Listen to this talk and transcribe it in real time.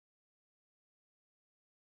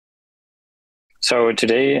So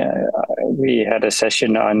today we had a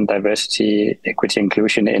session on diversity, equity,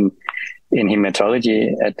 inclusion in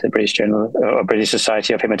hematology at the British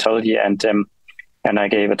Society of Hematology, and I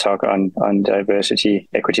gave a talk on diversity,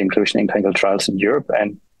 equity, inclusion in clinical trials in Europe.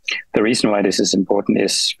 And the reason why this is important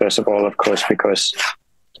is, first of all, of course, because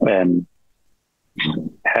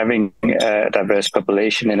having a diverse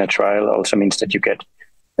population in a trial also means that you get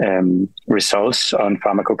results on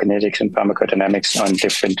pharmacokinetics and pharmacodynamics on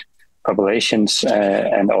different populations,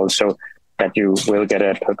 and also that you will get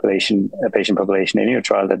a patient population in your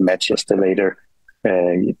trial that matches the later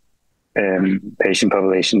patient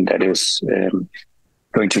population that is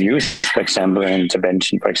going to use, for example, an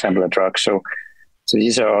intervention, for example, a drug. So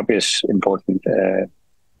these are obvious important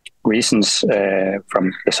reasons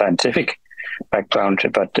from the scientific background,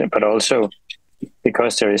 but also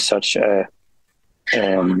because there is such a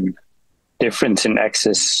difference in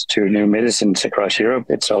access to new medicines across Europe,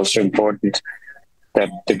 it's also important that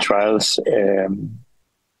the trials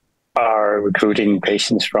are recruiting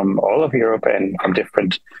patients from all of Europe and from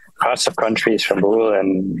different parts of countries, from rural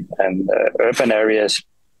and urban areas,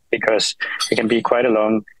 because it can be quite a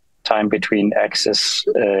long time between access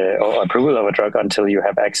or approval of a drug until you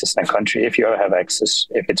have access in a country, if you have access,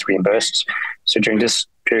 if it's reimbursed. So during this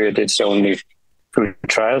period, it's only through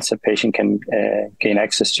trials that patient can gain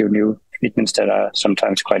access to new treatments that are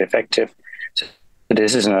sometimes quite effective. So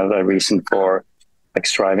this is another reason for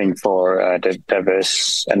striving for the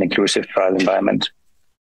diverse and inclusive trial environment.